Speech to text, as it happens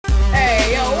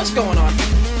what's going on?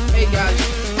 Hey guys,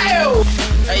 hey,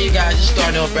 hey you guys, it's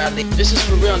Darrnell Bradley. This is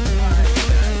for real.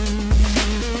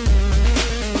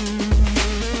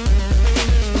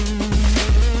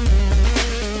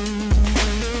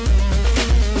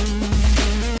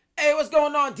 Hey, what's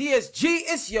going on, DSG?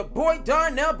 It's your boy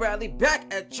Darrnell Bradley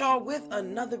back at y'all with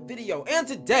another video. And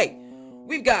today,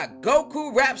 we've got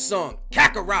Goku rap song,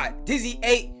 KAKAROT,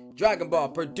 DizzyEight, Dragon Ball,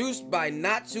 produced by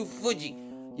Natsu Fuji.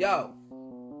 Yo,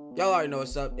 y'all already know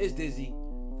what's up. It's Dizzy.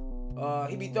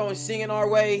 He be throwing singing our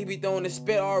way. He be throwing the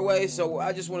spit our way. So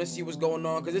I just want to see what's going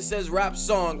on. Because it says rap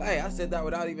song. Hey, I said that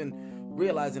without even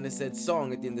realizing it said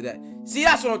song at the end of that. See,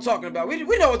 that's what I'm talking about. We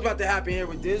know what's about to happen here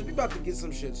with this. We about to get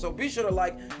some shit. So be sure to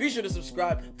like. Be sure to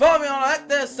subscribe. Follow me on all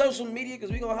that social media.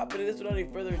 Because we going to hop into this without any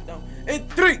further ado. In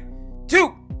 3, 2,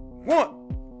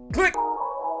 1. Click.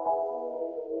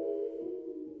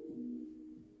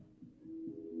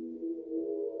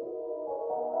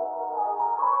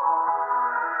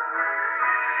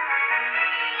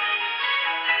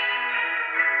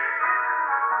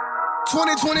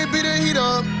 2020 beat the heat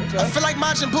up. Okay. I feel like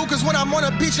Majin Buu, cause when I'm on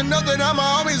a beach, you know that I'ma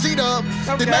always eat up.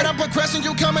 Okay. They mad I'm progressing,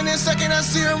 you coming in second, I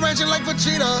see her ranging like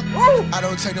Vegeta. Woo! I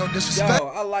don't take no disrespect. Yo,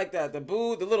 I like that. The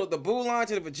Buu line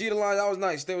to the Vegeta line, that was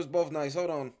nice. They was both nice.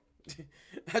 Hold on.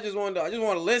 I just wanted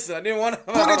to listen. I didn't want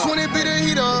to. 2020 beat the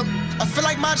heat up. I feel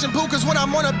like Majin Buu, cause when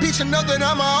I'm on a beach, you know that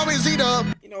I'ma always eat up.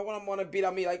 You know, when I'm on a beat,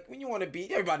 I mean, like, when you on a beat,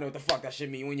 everybody know what the fuck that shit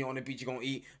mean. When you're on the beat, you gonna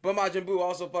eat. But Majin Buu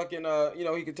also fucking, you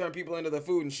know, he can turn people into the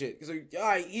food and shit. So,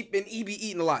 alright, he be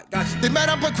eating a lot. Gotcha. They mad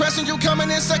I'm progressing, you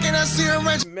coming in second, I see him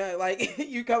raging. Man, like,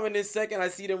 you coming in second, I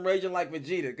see them raging like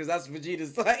Vegeta. Cause that's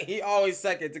Vegeta's, like, he always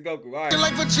second to Goku. Alright.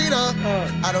 Like Vegeta,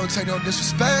 I don't take no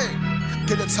disrespect.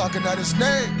 Get the talking out his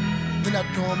name. Then I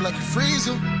do him like a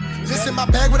freezer. This in my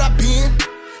bag, what I been.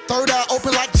 Third eye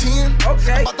open like 10.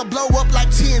 Okay. I'm about to blow up like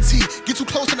TNT. Get too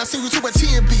close and I see you to a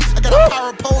TNB. I got a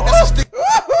power pole that's a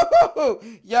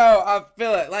stick. Yo, I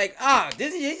feel it. Like,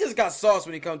 he just got sauce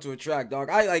when he comes to a track, dog.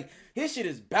 His shit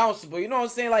is bounceable. You know what I'm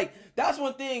saying? Like, that's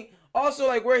one thing. Also,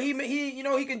 like, where he you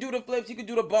know, he can do the flips, he can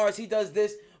do the bars, he does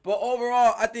this. But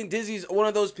overall, I think Dizzy's one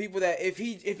of those people that if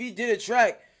he did a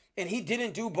track and he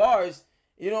didn't do bars,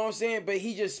 you know what I'm saying? But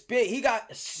he just spit. He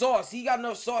got sauce. He got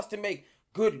enough sauce to make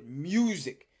good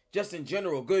music. Just in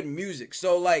general, good music.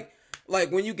 So like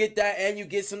when you get that and you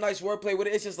get some nice wordplay with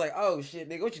it, it's just like, oh shit,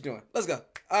 nigga, what you doing? Let's go.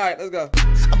 All right, let's go.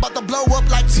 I'm about to blow up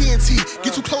like TNT.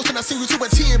 Get too close and I see you to a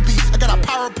TNB. I got a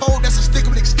power pole that's a stick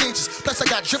with extensions. Plus I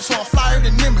got drips so I'm flyer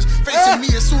than nimbus. Facing me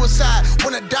is suicide.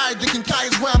 Wanna die thinking Kai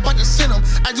is where I'm about to send him.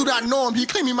 I do not know him. He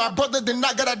claim me my brother, then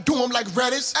I gotta do him like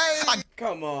Reddit.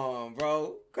 Come on,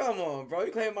 bro. Come on, bro.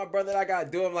 You claim my brother, I gotta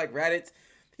do him like Reddit.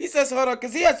 He says, hold on,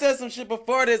 because he had said some shit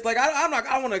before this. Like, I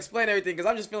don't want to explain everything because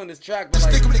I'm just feeling this track. But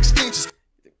like, stick with extensions.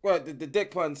 Well, the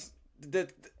dick puns.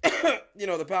 You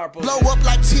know, the power pole. Blow up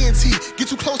like TNT. Get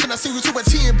too close and I see you to a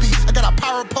TNB. I got a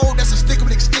power pole that's a stick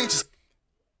with extensions.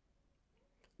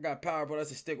 I got a power pole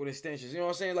that's a stick with extensions. You know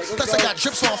what I'm saying? Like, plus I got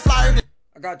drips so I'm flyer.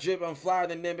 I got drip, I'm flyer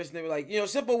than Nimbus. And they were like, you know,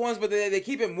 simple ones, but they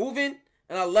keep it moving.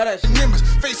 And I love that shit. Nimbus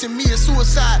facing me is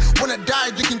suicide. Wanna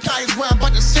die thinking Kai is where I'm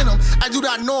about to send him. I do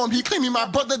not know him. He claim me my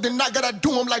brother, then I gotta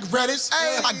do him like Reddit.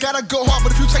 I gotta go hard,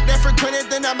 but if you take that for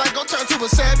granted, then I might go turn to a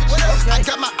savage. Okay. I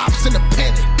got my ops in the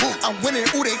panic. I'm winning,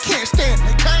 ooh, they can't stand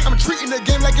it. I'm treating the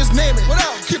game like it's naming. What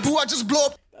else? Kid Boo, I just blow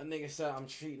up. That nigga said I'm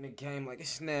treating the game like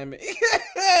it's Namek.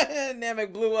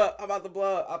 Namek blew up. I'm about to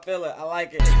blow up. I feel it. I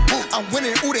like it. I'm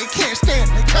winning. Ooh, they can't stand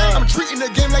it. I'm treating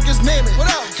the game like it's Namek. What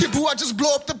else? Kid Boo, I just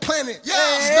blow up the planet.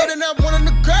 Yeah. Still than that one of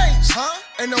the greats.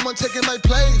 Ain't no one taking my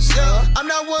place. Yeah. I'm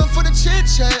not one for the chit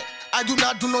chat. I do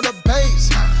not do no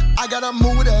debate. I gotta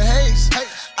move with a haste.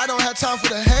 I don't have time for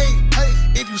the hate.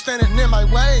 If you standing in my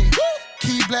way.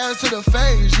 Key blast to the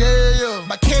face. Yeah.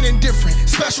 My cannon different.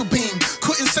 Special beam.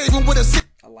 Couldn't save him with a.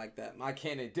 I like that. My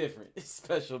cannon different.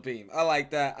 Special beam. I like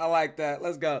that. I like that.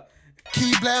 Let's go.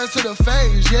 Key blast to the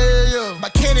face. Yeah. My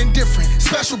cannon different.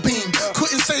 Special beam.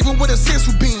 Couldn't save him with a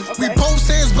sensu beam. Okay. We both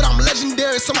says, but I'm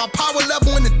legendary, so my power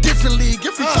level in a different league.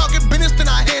 If we talking business, then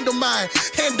I handle mine.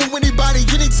 Handle anybody,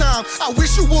 anytime. I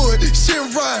wish you would. Shit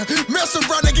run. Mess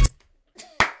around and get.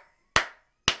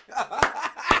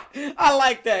 I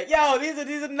like that. Yo,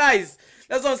 these are nice.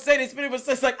 That's what I'm saying. It's spinning, but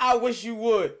it's like, I wish you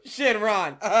would.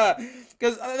 Shinron.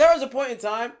 Because there was a point in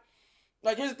time,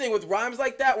 like, here's the thing with rhymes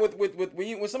like that,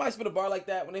 when somebody spit a bar like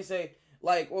that, when they say,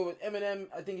 like, what was Eminem,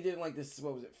 I think he did like this,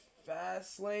 what was it,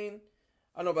 Fast Lane?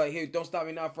 I don't know, but hey, don't stop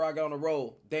me now before I get on a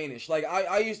roll. Danish. Like,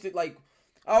 I used to, like,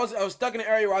 I was stuck in an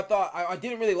area where I thought, I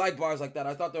didn't really like bars like that.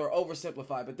 I thought they were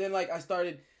oversimplified. But then, like, I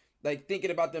started, like, thinking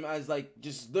about them as, like,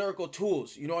 just lyrical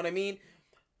tools. You know what I mean?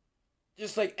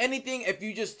 just like anything, if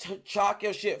you just chalk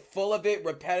your shit full of it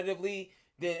repetitively,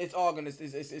 then it's all gonna,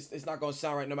 it's not gonna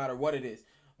sound right no matter what it is.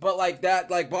 But like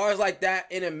that, like bars like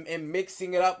that, and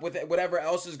mixing it up with whatever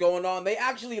else is going on, they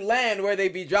actually land where they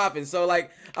be dropping. So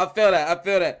like, I feel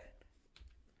that.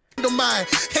 Don't mind,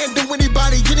 handle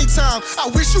anybody, anytime. I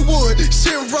wish you would.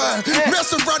 Shit run,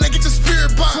 mess around and get your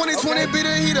spirit bomb. 2020 be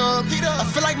the heat up. I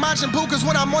feel like Majin Buu, cause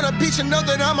when I'm on a beach, you know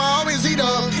that I'ma always eat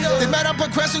up. They mad I'm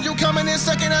progressing, you coming in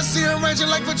second, I see her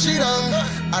ranging like Vegeta.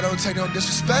 I don't take no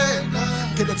disrespect,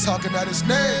 get it talking out his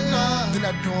name. Then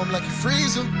I do him like he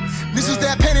freeze him. This is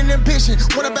that pain and ambition.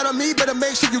 Wanna bet on me, better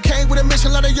make sure you came with a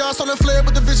mission. A lot of y'all saw the flare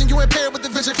with the vision, you impaired with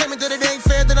the vision. Claiming that it ain't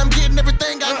fair, that I'm getting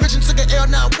everything. I'm rich and took an L,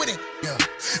 now I'm with it. Yeah.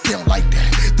 They don't like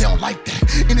that, they don't like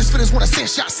that. And this feelings wanna send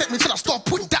shots at me till I start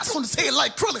putting dots on his head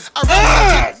like Krillin.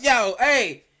 Yo,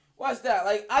 hey, what's that?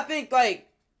 Like, I think, like,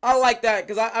 I like that,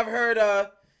 because I've heard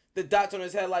the dots on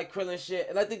his head like Krillin shit.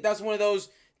 And I think that's one of those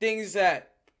things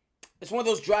that, it's one of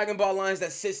those Dragon Ball lines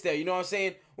that sits there, you know what I'm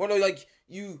saying? One of those, like,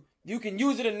 you can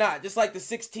use it or not, just like the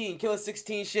 16, Killer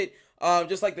 16 shit.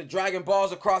 Just like the Dragon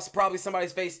Balls across probably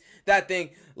somebody's face, that thing.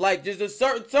 Like, just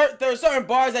there are certain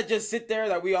bars that just sit there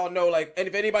that we all know. Like, and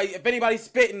if anybody's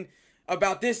spitting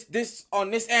about this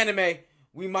on this anime,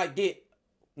 we might get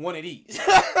one of these.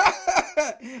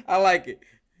 I like it.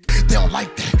 They don't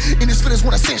like that. And this feelings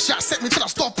wanna send shots at me till I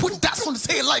start putting dots on his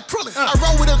head like Krillin. I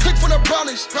roll with a click full of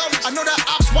brownies. I know that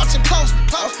ops watching close.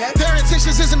 Okay. Their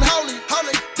intentions isn't holy.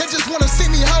 They just wanna see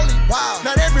me holy. Wow.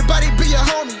 Not everybody be a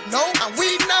homie. No. And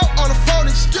we know all the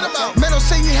phonies. Get them out. Man, don't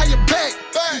say you have your back.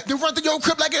 They run through your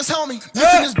crib like it's homie.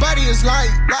 Listen, his body is light.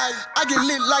 I get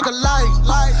lit like a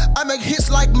light. I make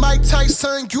hits like Mike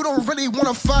Tyson. You don't really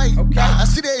wanna fight. Okay. I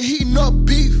see that heating up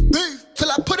beef. Till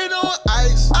I put it on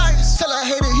ice. Till I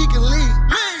hate it, he can leave.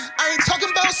 I ain't talking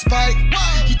about spite.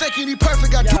 He thinking he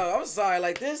perfect. Yo, I'm sorry.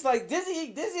 Like this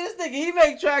nigga, he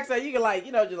make tracks that you can like,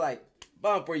 you know, just like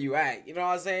bump where you at. You know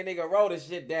what I'm saying? Nigga, roll this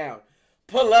shit down.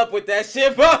 Pull up with that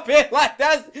shit, bump it. Like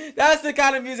that's the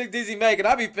kind of music Dizzy making.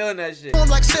 I be feeling that shit. I'm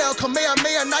like Sal,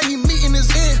 Kamehameha, now he meeting his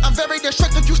end. I'm very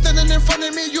destructive. You standing in front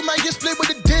of me, you might get split with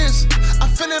the disc. I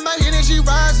feeling my energy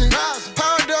rising.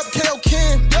 Powered up, KO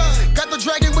Ken. Got the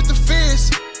dragon with the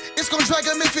fist. It's gonna drag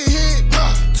him if it hit.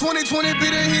 2020 be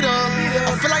the heat up.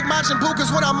 I feel like Majin Buu, cause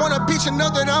when I'm on a beach, you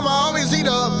know that I'ma always eat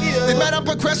up. They mad I'm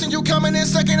progressing, you coming in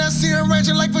second, I see him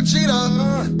ranging like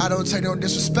Vegeta. I don't take no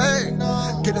disrespect,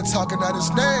 get it talking out his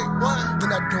name. Then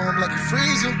I do him like he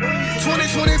freeze him.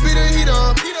 2020 be the heat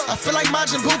up. I feel like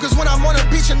Majin Buu, cause when I'm on a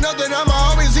beach, you know that I'ma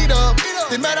always eat up.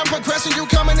 They mad I'm progressing, you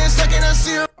coming in second, I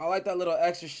see him. I like that little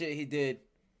extra shit he did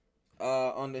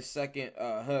on the second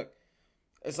hook.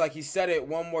 It's like he said it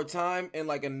one more time in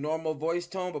like a normal voice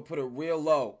tone, but put it real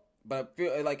low. But I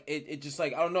feel like it just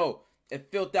like, I don't know, it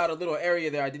filled out a little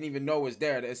area there I didn't even know was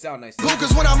there. It sounded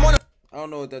nice. When I'm on I don't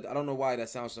know why that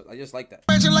sounds so, I just like that.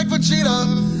 Like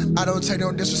Vegeta. I don't take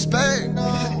no disrespect.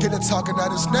 Get it talking out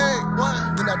his name.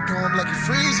 Then I do him like he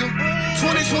freeze him.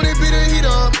 2020 be the heat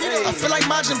up. I feel like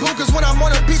Majin Buu, cause when I'm on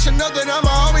a beach, you know that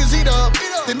I'ma always eat up.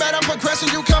 They mad I'm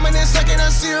progressing, you coming in second, I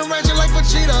see him ranging like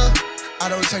Vegeta. I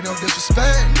don't take no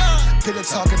disrespect. Get it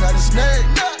talking out his name.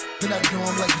 Then I do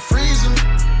him like he freeze him.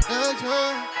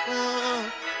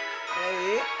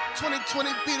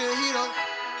 2020 be the heat up.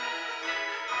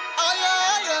 Oh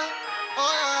yeah, yeah.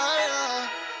 Oh yeah, yeah.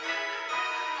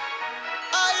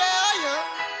 Oh yeah, yeah.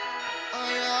 Oh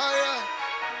yeah, yeah.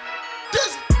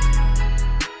 Dizzy.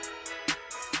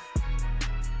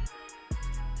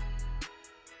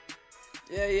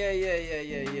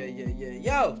 Yeah.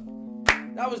 Yo,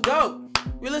 that was dope.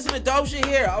 We listen to dope shit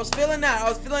here. I was feeling that.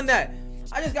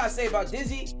 I just gotta say about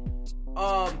Dizzy,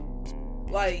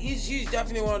 like he's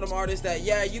definitely one of them artists that,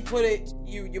 yeah, you put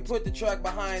the track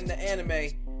behind the anime,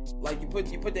 like you put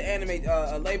the anime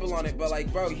label on it, but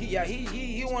like, bro, he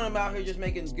want him out here just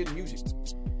making good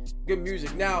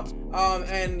music now,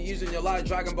 and using a lot of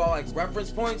Dragon Ball like reference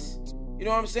points. You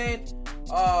know what I'm saying?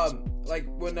 Like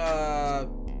when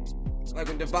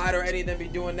Divide or any of them be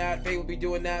doing that, Fate will be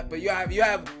doing that, but you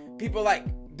have people like,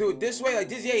 dude, this way, like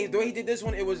DizzyEight, the way he did this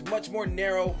one, it was much more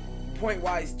narrow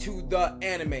point-wise to the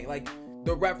anime, like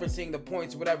the referencing, the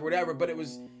points, whatever, but it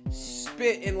was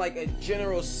spit in like a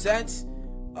general sense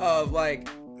of like,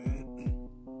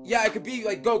 yeah, it could be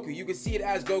like Goku, you could see it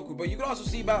as Goku, but you could also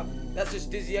see about, that's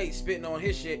just DizzyEight spitting on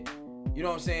his shit, you know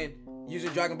what I'm saying, using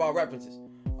Dragon Ball references,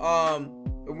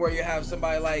 where you have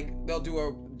somebody like, they'll do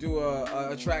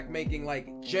a track making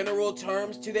like general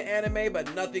terms to the anime,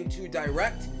 but nothing too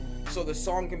direct. So the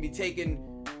song can be taken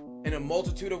in a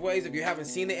multitude of ways if you haven't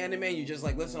seen the anime and you just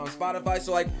like listen on Spotify.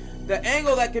 So like the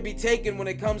angle that could be taken when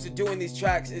it comes to doing these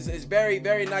tracks is very,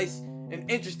 very nice and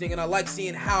interesting, and I like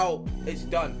seeing how it's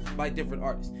done by different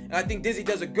artists. And I think Dizzy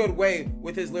does a good way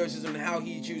with his lyricism and how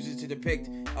he chooses to depict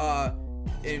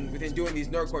within doing these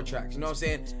nerdcore tracks. You know what I'm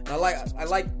saying? And I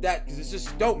like that because it's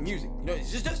just dope music. You know,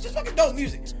 it's just fucking dope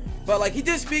music. But like he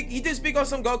did speak on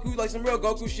some Goku, like some real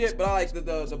Goku shit. But I like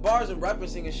the bars and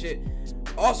referencing and shit.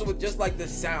 Also with just like the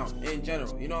sound in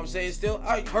general. You know what I'm saying? Still,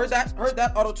 I heard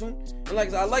that auto-tune. And like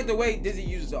I said, I like the way Dizzy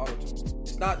uses the auto-tune.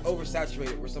 It's not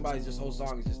oversaturated where somebody's just whole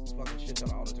song is just fucking shit ton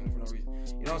of auto-tune for no reason.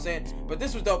 You know what I'm saying? But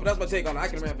this was dope, but that's my take on it. I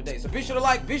can rant for days. So be sure to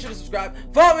like, be sure to subscribe,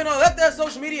 follow me on all that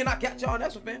social media, and I'll catch y'all on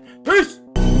next one, fam. Peace!